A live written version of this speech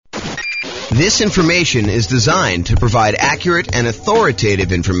This information is designed to provide accurate and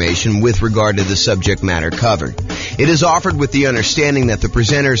authoritative information with regard to the subject matter covered. It is offered with the understanding that the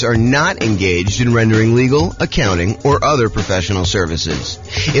presenters are not engaged in rendering legal, accounting, or other professional services.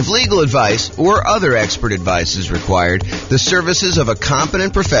 If legal advice or other expert advice is required, the services of a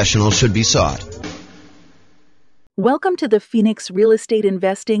competent professional should be sought. Welcome to the Phoenix Real Estate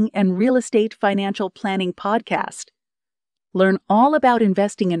Investing and Real Estate Financial Planning Podcast. Learn all about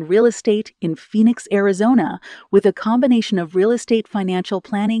investing in real estate in Phoenix, Arizona, with a combination of real estate financial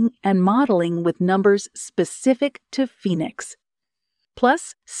planning and modeling with numbers specific to Phoenix.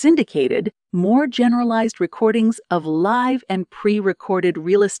 Plus, syndicated, more generalized recordings of live and pre-recorded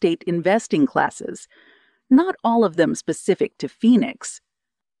real estate investing classes, not all of them specific to Phoenix.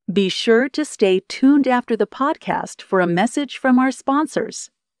 Be sure to stay tuned after the podcast for a message from our sponsors.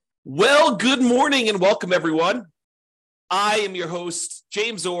 Well, good morning and welcome, everyone. I am your host,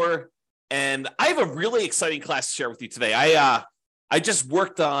 James Orr, and I have a really exciting class to share with you today. I just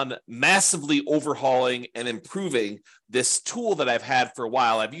worked on massively overhauling and improving this tool that I've had for a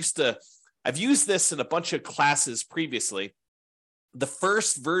while. I've used this in a bunch of classes previously. The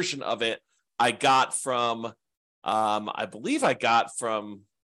first version of it I got from, I believe I got from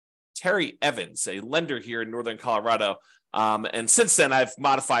Terry Evans, a lender here in Northern Colorado. And since then, I've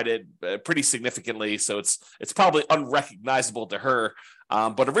modified it pretty significantly, so it's probably unrecognizable to her.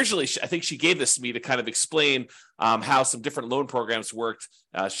 But originally, I think she gave this to me to kind of explain how some different loan programs worked.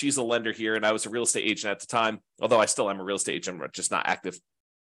 She's a lender here, and I was a real estate agent at the time, although I still am a real estate agent, I'm just not active.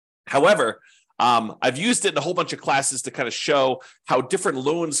 However, I've used it in a whole bunch of classes to kind of show how different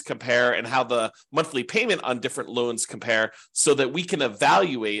loans compare and how the monthly payment on different loans compare so that we can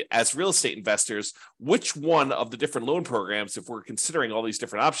evaluate as real estate investors which one of the different loan programs, if we're considering all these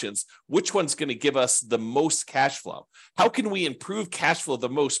different options, which one's going to give us the most cash flow. How can we improve cash flow the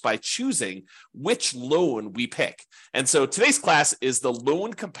most by choosing which loan we pick? And so today's class is the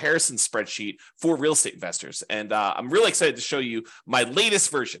loan comparison spreadsheet for real estate investors. And I'm really excited to show you my latest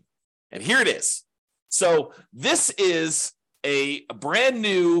version. And here it is. So this is a brand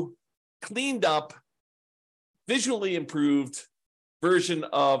new, cleaned up, visually improved version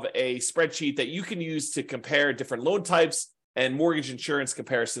of a spreadsheet that you can use to compare different loan types and mortgage insurance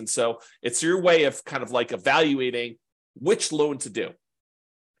comparisons. So it's your way of kind of like evaluating which loan to do.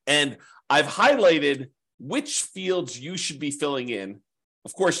 And I've highlighted which fields you should be filling in.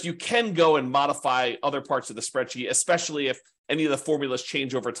 Of course, you can go and modify other parts of the spreadsheet, especially if any of the formulas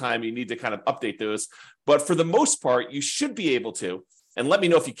change over time, you need to kind of update those. But for the most part, you should be able to, and let me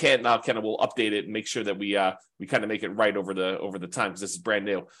know if you can't, now kind of we'll update it and make sure that we kind of make it right over the time, because this is brand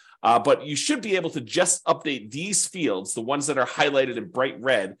new. But you should be able to just update these fields, the ones that are highlighted in bright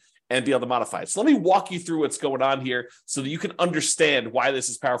red, and be able to modify it. So let me walk you through what's going on here so that you can understand why this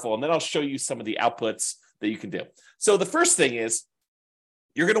is powerful. And then I'll show you some of the outputs that you can do. So the first thing is,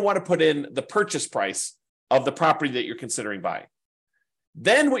 you're going to want to put in the purchase price of the property that you're considering buying.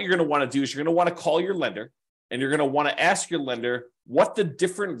 Then what you're going to want to do is you're going to want to call your lender, and you're going to want to ask your lender what the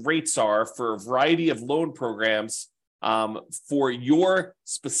different rates are for a variety of loan programs for your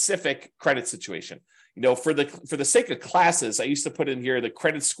specific credit situation. You know, for the sake of classes, I used to put in here the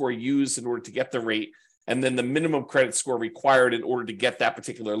credit score used in order to get the rate, and then the minimum credit score required in order to get that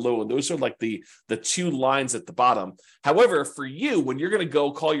particular loan. Those are like the two lines at the bottom. However, for you, when you're going to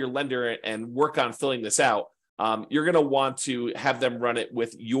go call your lender and work on filling this out, you're going to want to have them run it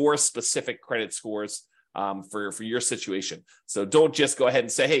with your specific credit scores for your situation. So don't just go ahead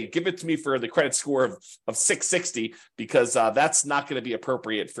and say, hey, give it to me for the credit score of 660, because that's not going to be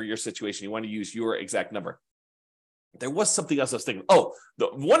appropriate for your situation. You want to use your exact number. There was something else I was thinking. Oh,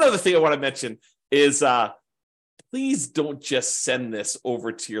 one other thing I want to mention is please don't just send this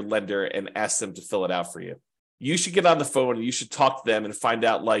over to your lender and ask them to fill it out for you. You should get on the phone and you should talk to them and find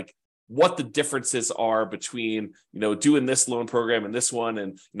out like what the differences are between, doing this loan program and this one,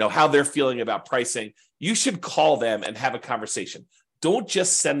 and, how they're feeling about pricing. You should call them and have a conversation. Don't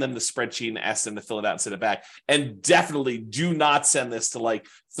just send them the spreadsheet and ask them to fill it out and send it back. And definitely do not send this to like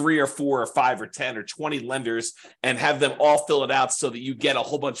 3 or 4 or 5 or 10 or 20 lenders and have them all fill it out so that you get a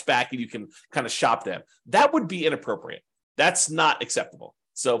whole bunch back and you can kind of shop them. That would be inappropriate. That's not acceptable.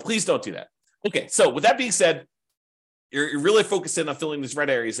 So please don't do that. Okay, so with that being said, you're really focusing on filling these red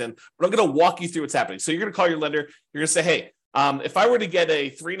areas in, but I'm going to walk you through what's happening. So you're going to call your lender. You're going to say, hey, if I were to get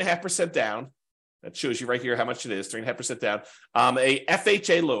a 3.5% down, that shows you right here how much it is, 3.5% down, a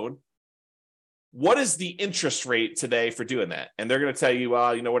FHA loan, what is the interest rate today for doing that? And they're going to tell you,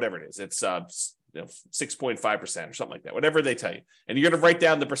 whatever it is, it's 6.5% or something like that, whatever they tell you. And you're going to write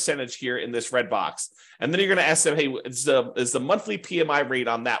down the percentage here in this red box. And then you're going to ask them, hey, is the monthly PMI rate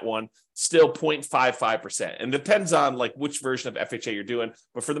on that one still 0.55%? And it depends on like which version of FHA you're doing.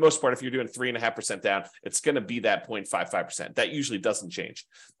 But for the most part, if you're doing 3.5% down, it's going to be that 0.55%. That usually doesn't change.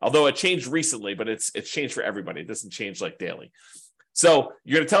 Although it changed recently, but it's changed for everybody. It doesn't change like daily. So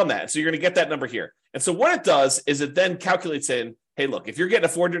you're going to tell them that. So you're going to get that number here. And so what it does is it then calculates in, hey, look, if you're getting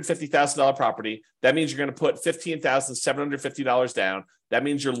a $450,000 property, that means you're going to put $15,750 down. That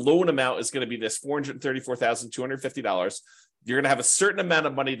means your loan amount is going to be this $434,250. You're going to have a certain amount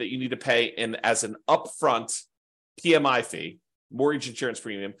of money that you need to pay in as an upfront PMI fee, mortgage insurance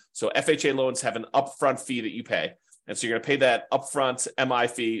premium. So FHA loans have an upfront fee that you pay. And so you're going to pay that upfront MI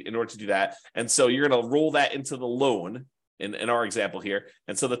fee in order to do that. And so you're going to roll that into the loan in our example here.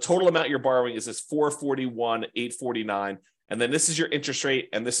 And so the total amount you're borrowing is this $441,849. And then this is your interest rate,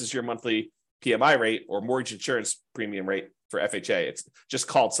 and this is your monthly PMI rate or mortgage insurance premium rate for FHA. It's just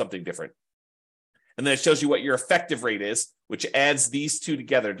called something different. And then it shows you what your effective rate is, which adds these two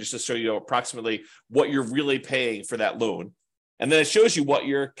together just to show you approximately what you're really paying for that loan. And then it shows you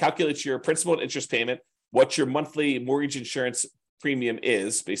calculates your principal and interest payment, what your monthly mortgage insurance premium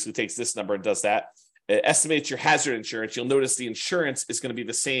is, basically takes this number and does that. It estimates your hazard insurance. You'll notice the insurance is going to be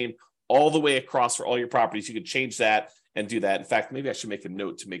the same all the way across for all your properties. You can change that and do that. In fact, maybe I should make a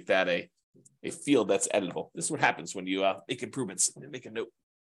note to make that a field that's editable. This is what happens when you make improvements. Let me make a note.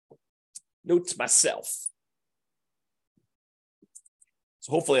 Note to myself.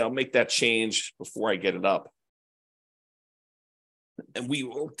 So hopefully I'll make that change before I get it up. And we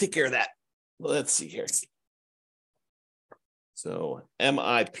will take care of that. Let's see here. So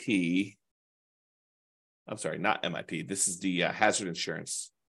MIP. I'm sorry, not MIP. This is the hazard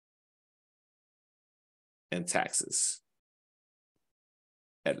insurance and taxes.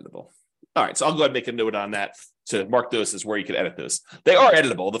 Editable. All right, so I'll go ahead and make a note on that to mark those as where you can edit those. They are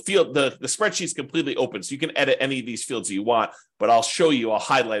editable. The spreadsheet is completely open, so you can edit any of these fields you want, but I'll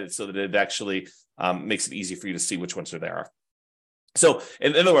highlight it so that it actually makes it easy for you to see which ones there are. So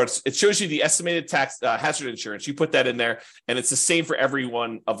in other words, it shows you the estimated tax hazard insurance. You put that in there, and it's the same for every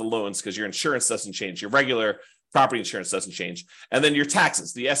one of the loans because your insurance doesn't change. Your regular property insurance doesn't change. And then your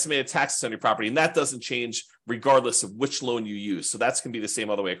taxes, the estimated taxes on your property, and that doesn't change regardless of which loan you use. So that's going to be the same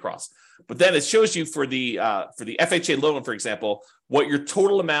all the way across. But then it shows you for the FHA loan, for example, what your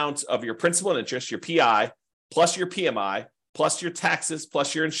total amount of your principal and interest, your PI, plus your PMI, plus your taxes,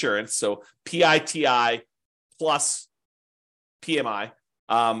 plus your insurance. So PITI plus PMI,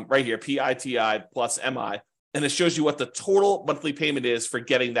 right here, PITI plus MI. And it shows you what the total monthly payment is for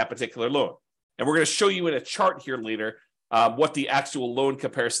getting that particular loan. And we're going to show you in a chart here later what the actual loan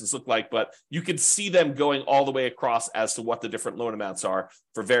comparisons look like, but you can see them going all the way across as to what the different loan amounts are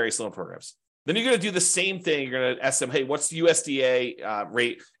for various loan programs. Then you're going to do the same thing. You're going to ask them, hey, what's the USDA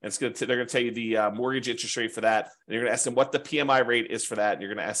rate? And they're going to tell you the mortgage interest rate for that. And you're going to ask them what the PMI rate is for that. And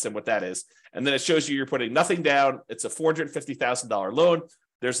you're going to ask them what that is. And then it shows you you're putting nothing down. It's a $450,000 loan.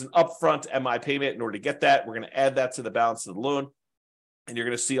 There's an upfront MI payment in order to get that. We're going to add that to the balance of the loan. And you're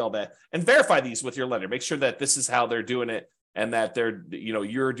going to see all that and verify these with your lender. Make sure that this is how they're doing it and that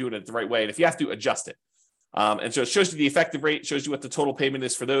you're doing it the right way. And if you have to, adjust it. And so it shows you the effective rate, shows you what the total payment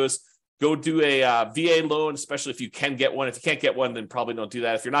is for those. Go do a VA loan, especially if you can get one. If you can't get one, then probably don't do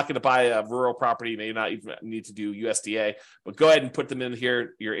that. If you're not going to buy a rural property, you may not even need to do USDA, but go ahead and put them in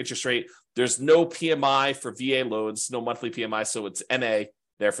here, your interest rate. There's no PMI for VA loans, no monthly PMI, so it's NA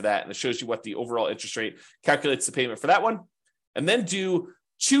there for that. And it shows you what the overall interest rate calculates the payment for that one. And then do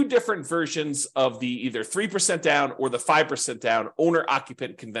two different versions of the either 3% down or the 5% down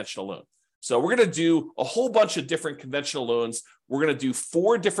owner-occupant conventional loan. So we're going to do a whole bunch of different conventional loans. We're going to do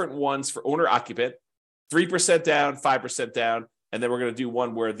 4 different ones for owner-occupant, 3% down, 5% down, and then we're going to do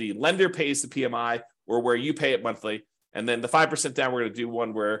one where the lender pays the PMI or where you pay it monthly. And then the 5% down, we're going to do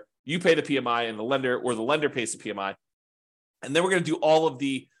one where you pay the PMI and the lender pays the PMI. And then we're going to do all of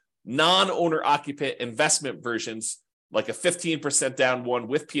the non-owner-occupant investment versions, like a 15% down one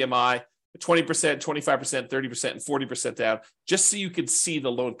with PMI, 20%, 25%, 30%, and 40% down, just so you can see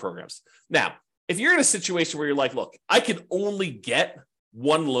the loan programs. Now, if you're in a situation where you're like, look, I can only get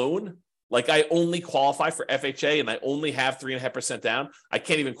one loan, like I only qualify for FHA and I only have 3.5% down, I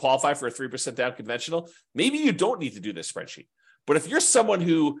can't even qualify for a 3% down conventional, maybe you don't need to do this spreadsheet. But if you're someone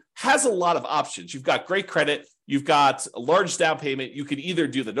who has a lot of options, you've got great credit, you've got a large down payment, you could either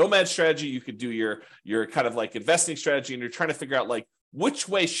do the nomad strategy, you could do your kind of like investing strategy, and you're trying to figure out like, which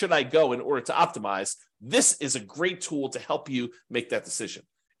way should I go in order to optimize? This is a great tool to help you make that decision.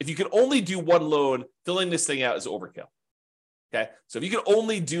 If you can only do one loan, filling this thing out is overkill. Okay. So if you can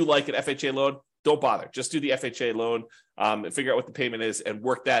only do like an FHA loan, don't bother. Just do the FHA loan and figure out what the payment is and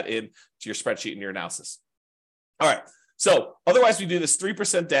work that into your spreadsheet and your analysis. All right. So otherwise, we do this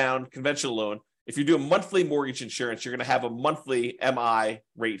 3% down conventional loan. If you're doing monthly mortgage insurance, you're going to have a monthly MI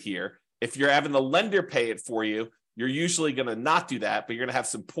rate here. If you're having the lender pay it for you, you're usually going to not do that, but you're going to have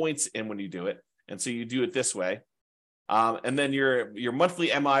some points in when you do it. And so you do it this way. And then your monthly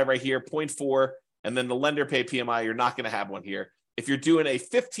MI right here, 0.4, and then the lender pay PMI, you're not going to have one here. If you're doing a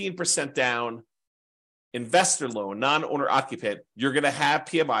 15% down investor loan, non-owner occupant, you're going to have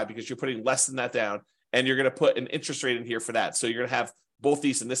PMI because you're putting less than that down, and you're going to put an interest rate in here for that. So you're going to have both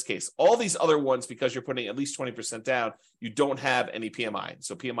these in this case. All these other ones, because you're putting at least 20% down, you don't have any PMI.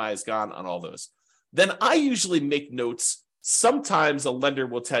 So PMI is gone on all those. Then I usually make notes. Sometimes a lender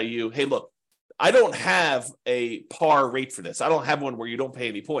will tell you, hey, look, I don't have a par rate for this. I don't have one where you don't pay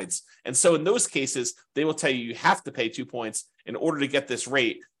any points. And so in those cases, they will tell you have to pay 2 points in order to get this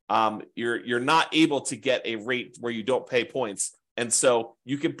rate. You're not able to get a rate where you don't pay points. And so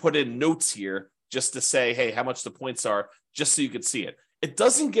you can put in notes here just to say, hey, how much the points are, just so you can see it. It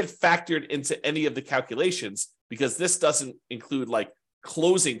doesn't get factored into any of the calculations because this doesn't include like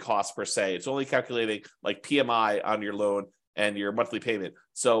closing costs per se. It's only calculating like PMI on your loan and your monthly payment.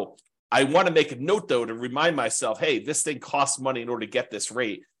 So I want to make a note though to remind myself, hey, this thing costs money in order to get this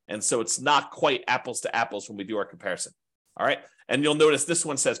rate. And so it's not quite apples to apples when we do our comparison. All right. And you'll notice this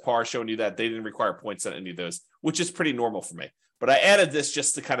one says par, showing you that they didn't require points on any of those, which is pretty normal for me. But I added this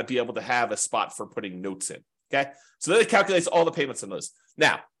just to kind of be able to have a spot for putting notes in. Okay. So then it calculates all the payments on those.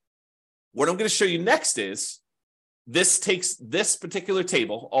 Now, what I'm going to show you next is this takes this particular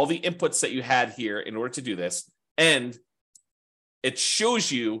table, all the inputs that you had here in order to do this, and it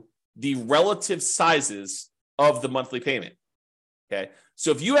shows you the relative sizes of the monthly payment. Okay.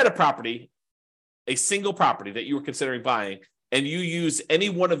 So if you had a property, a single property that you were considering buying, and you use any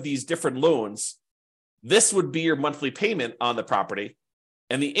one of these different loans, this would be your monthly payment on the property,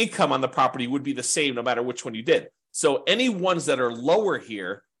 and the income on the property would be the same no matter which one you did. So any ones that are lower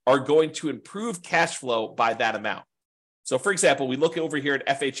here are going to improve cash flow by that amount. So for example, we look over here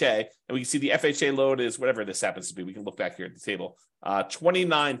at FHA, and we can see the FHA loan is whatever this happens to be. We can look back here at the table,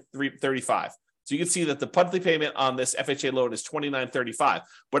 $29,335. So you can see that the monthly payment on this FHA loan is $29,335.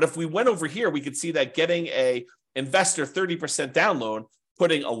 But if we went over here, we could see that getting a investor 30% down loan,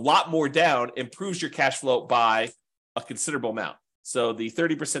 putting a lot more down, improves your cash flow by a considerable amount. So the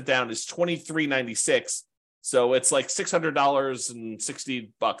 30% down is $23.96. So it's like $600.60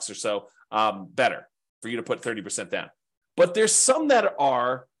 or so better for you to put 30% down. But there's some that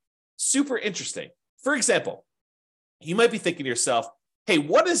are super interesting. For example, you might be thinking to yourself, hey,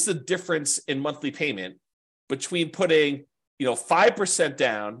 what is the difference in monthly payment between putting 5%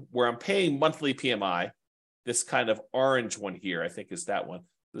 down where I'm paying monthly PMI, this kind of orange one here, I think is that one.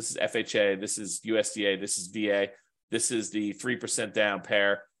 This is FHA, this is USDA, this is VA, this is the 3% down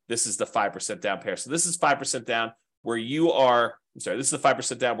pair, this is the 5% down pair. So this is 5% down where you are, this is the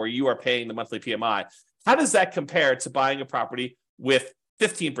 5% down where you are paying the monthly PMI. How does that compare to buying a property with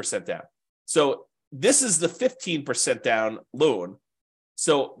 15% down? So this is the 15% down loan.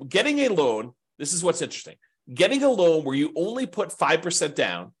 So getting a loan, this is what's interesting. Getting a loan where you only put 5%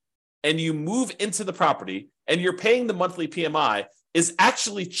 down and you move into the property and you're paying the monthly PMI is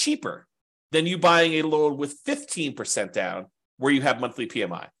actually cheaper than you buying a loan with 15% down where you have monthly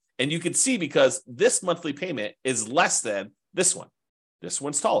PMI. And you can see because this monthly payment is less than this one. This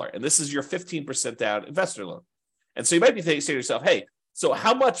one's taller. And this is your 15% down investor loan. And so you might be saying to yourself, hey, so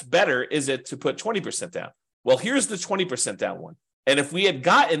how much better is it to put 20% down? Well, here's the 20% down one. And if we had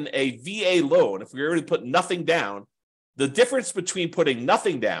gotten a VA loan, if we already put nothing down, the difference between putting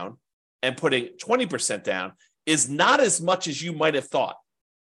nothing down and putting 20% down is not as much as you might have thought,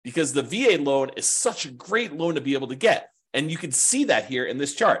 because the VA loan is such a great loan to be able to get. And you can see that here in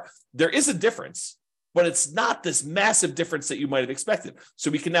this chart. There is a difference, but it's not this massive difference that you might have expected.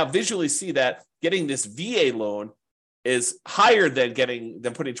 So we can now visually see that getting this VA loan is higher than putting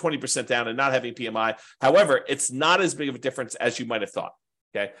 20% down and not having PMI. However, it's not as big of a difference as you might have thought.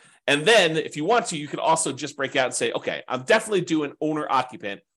 Okay. And then if you want to, you can also just break out and say, okay, I'm definitely doing owner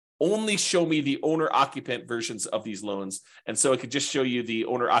occupant. Only show me the owner occupant versions of these loans. And so it could just show you the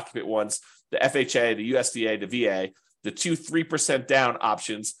owner occupant ones, the FHA, the USDA, the VA, the 3% down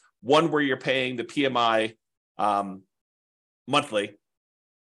options, one where you're paying the PMI monthly,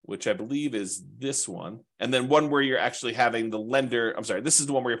 which I believe is this one. And then one where you're actually having the lender, this is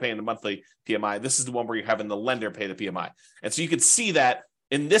the one where you're paying the monthly PMI. This is the one where you're having the lender pay the PMI. And so you can see that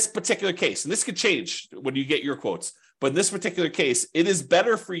in this particular case, and this could change when you get your quotes, but in this particular case, it is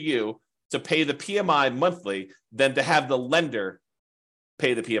better for you to pay the PMI monthly than to have the lender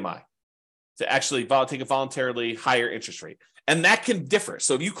pay the PMI. to actually take a voluntarily higher interest rate. And that can differ.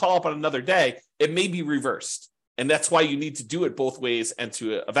 So if you call up on another day, it may be reversed. And that's why you need to do it both ways and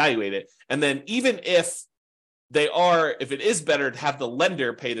to evaluate it. And then even if it is better to have the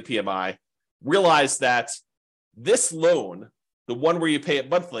lender pay the PMI, realize that this loan, the one where you pay it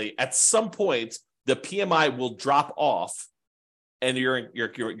monthly, at some point, the PMI will drop off and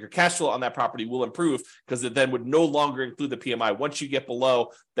your cash flow on that property will improve because it then would no longer include the PMI once you get below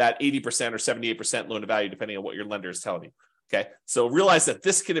that 80% or 78% loan to value, depending on what your lender is telling you. Okay, so realize that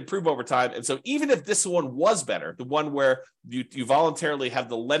this can improve over time. And so even if this one was better, the one where you voluntarily have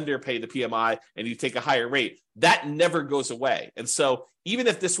the lender pay the PMI and you take a higher rate, that never goes away. And so even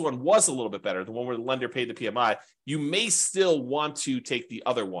if this one was a little bit better, the one where the lender paid the PMI, you may still want to take the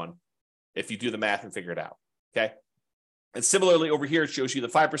other one if you do the math and figure it out. Okay. And similarly over here, it shows you the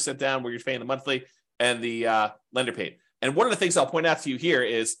 5% down where you're paying the monthly and the lender paid. And one of the things I'll point out to you here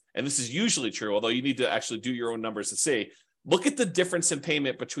is, and this is usually true, although you need to actually do your own numbers to see, look at the difference in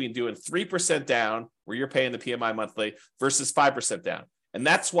payment between doing 3% down, where you're paying the PMI monthly, versus 5% down. And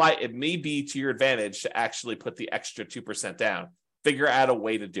that's why it may be to your advantage to actually put the extra 2% down. Figure out a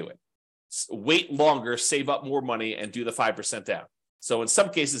way to do it. Wait longer, save up more money, and do the 5% down. So in some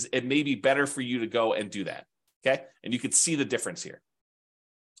cases, it may be better for you to go and do that. Okay? And you can see the difference here.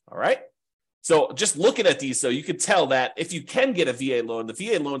 All right? So just looking at these, though, you can tell that if you can get a VA loan, the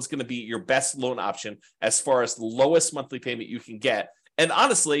VA loan is going to be your best loan option as far as the lowest monthly payment you can get. And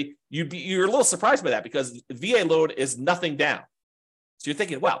honestly, you're a little surprised by that because VA loan is nothing down. So you're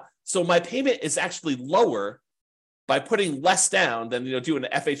thinking, wow, so my payment is actually lower by putting less down than doing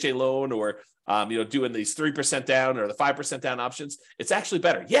an FHA loan or doing these 3% down or the 5% down options. It's actually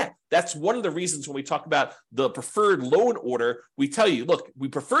better. Yeah, that's one of the reasons when we talk about the preferred loan order, we tell you, look, we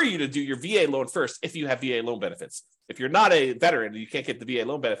prefer you to do your VA loan first if you have VA loan benefits. If you're not a veteran and you can't get the VA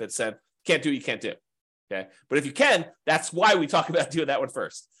loan benefits, then can't do what you can't do. Okay, but if you can, that's why we talk about doing that one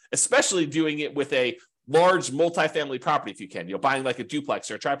first, especially doing it with a large multifamily property if you can, buying like a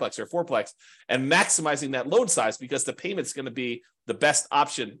duplex or a triplex or a fourplex and maximizing that loan size because the payment's going to be the best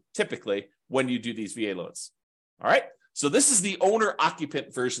option typically when you do these VA loans. All right. So this is the owner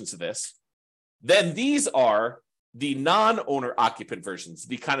occupant versions of this. Then these are the non-owner occupant versions,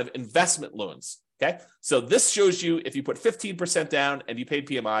 the kind of investment loans. Okay. So this shows you if you put 15% down and you paid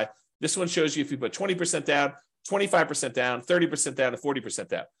PMI. This one shows you if you put 20% down, 25% down, 30% down, and 40%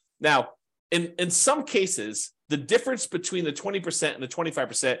 down. Now, in some cases, the difference between the 20% and the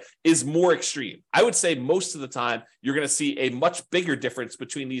 25% is more extreme. I would say most of the time, you're going to see a much bigger difference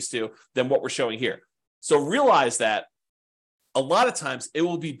between these two than what we're showing here. So realize that a lot of times it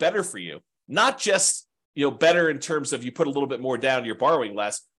will be better for you, not just better in terms of you put a little bit more down, you're borrowing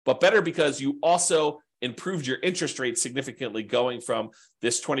less, but better because you also improved your interest rate significantly going from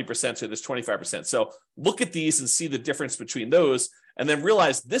this 20% to this 25%. So look at these and see the difference between those. And then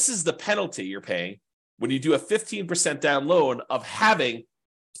realize this is the penalty you're paying when you do a 15% down loan of having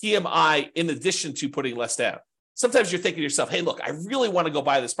PMI in addition to putting less down. Sometimes you're thinking to yourself, hey, look, I really want to go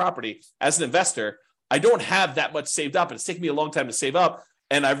buy this property as an investor. I don't have that much saved up. It's taken me a long time to save up.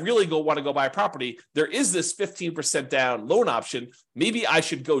 And I really want to go buy a property. There is this 15% down loan option. Maybe I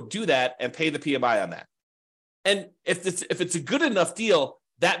should go do that and pay the PMI on that. And if it's a good enough deal,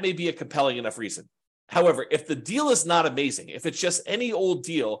 that may be a compelling enough reason. However, if the deal is not amazing, if it's just any old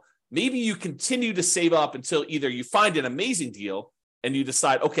deal, maybe you continue to save up until either you find an amazing deal and you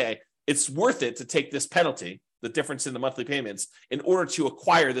decide, okay, it's worth it to take this penalty, the difference in the monthly payments, in order to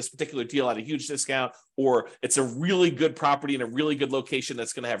acquire this particular deal at a huge discount, or it's a really good property in a really good location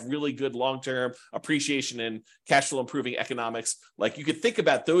that's going to have really good long-term appreciation and cash flow improving economics. Like you could think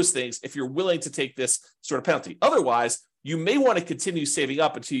about those things if you're willing to take this sort of penalty. Otherwise, you may want to continue saving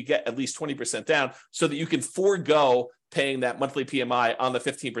up until you get at least 20% down so that you can forego paying that monthly PMI on the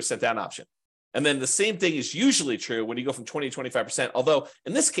 15% down option. And then the same thing is usually true when you go from 20 to 25%, although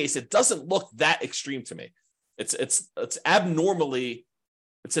in this case, it doesn't look that extreme to me. It's an abnormally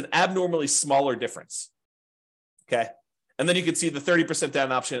smaller difference. Okay. And then you can see the 30%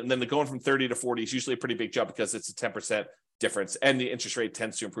 down option, and then the going from 30 to 40 is usually a pretty big jump because it's a 10% difference, and the interest rate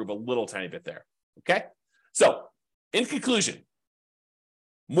tends to improve a little tiny bit there. Okay. So in conclusion,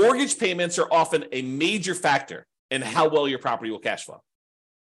 mortgage payments are often a major factor in how well your property will cash flow.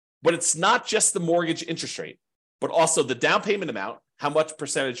 But it's not just the mortgage interest rate, but also the down payment amount, how much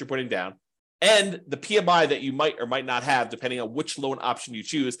percentage you're putting down, and the PMI that you might or might not have, depending on which loan option you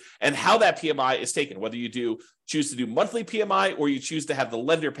choose, and how that PMI is taken, whether you choose to do monthly PMI or you choose to have the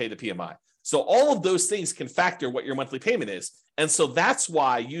lender pay the PMI. So all of those things can factor what your monthly payment is. And so that's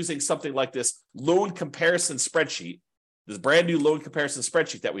why using something like this loan comparison spreadsheet, this brand new loan comparison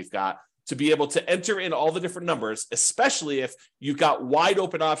spreadsheet that we've got, to be able to enter in all the different numbers, especially if you've got wide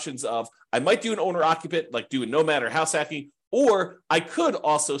open options of, I might do an owner occupant, like do a nomad or house hacking, or I could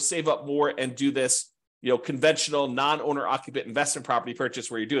also save up more and do this, conventional non-owner occupant investment property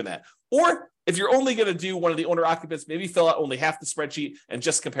purchase where you're doing that. Or if you're only going to do one of the owner occupants, maybe fill out only half the spreadsheet and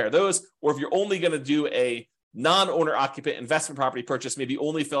just compare those. Or if you're only going to do a non-owner occupant investment property purchase, maybe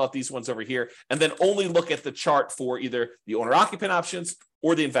only fill out these ones over here and then only look at the chart for either the owner occupant options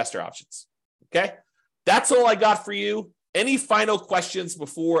or the investor options. Okay. That's all I got for you. Any final questions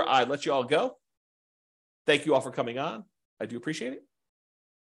before I let you all go? Thank you all for coming on. I do appreciate it.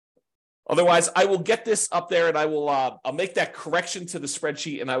 Otherwise, I will get this up there and I'll make that correction to the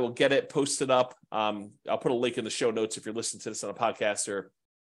spreadsheet and I will get it posted up. I'll put a link in the show notes if you're listening to this on a podcast, or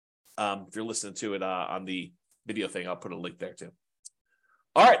if you're listening to it on the video thing, I'll put a link there too.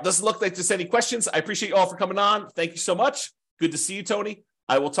 All right. Doesn't look like there's any questions. I appreciate you all for coming on. Thank you so much. Good to see you, Tony.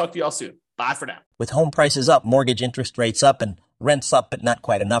 I will talk to you all soon. Bye for now. With home prices up, mortgage interest rates up, and rents up, but not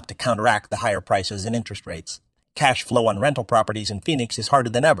quite enough to counteract the higher prices and interest rates, cash flow on rental properties in Phoenix is harder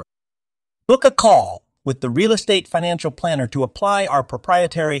than ever. Book a call with the Real Estate Financial Planner to apply our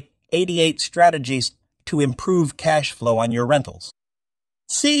proprietary 88 strategies to improve cash flow on your rentals.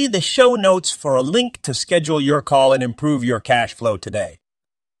 See the show notes for a link to schedule your call and improve your cash flow today.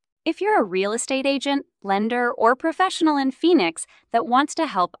 If you're a real estate agent, lender, or professional in Phoenix that wants to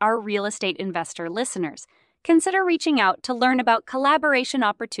help our real estate investor listeners, consider reaching out to learn about collaboration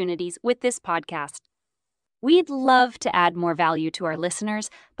opportunities with this podcast. We'd love to add more value to our listeners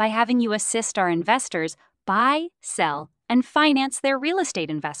by having you assist our investors buy, sell, and finance their real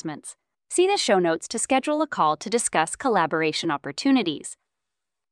estate investments. See the show notes to schedule a call to discuss collaboration opportunities.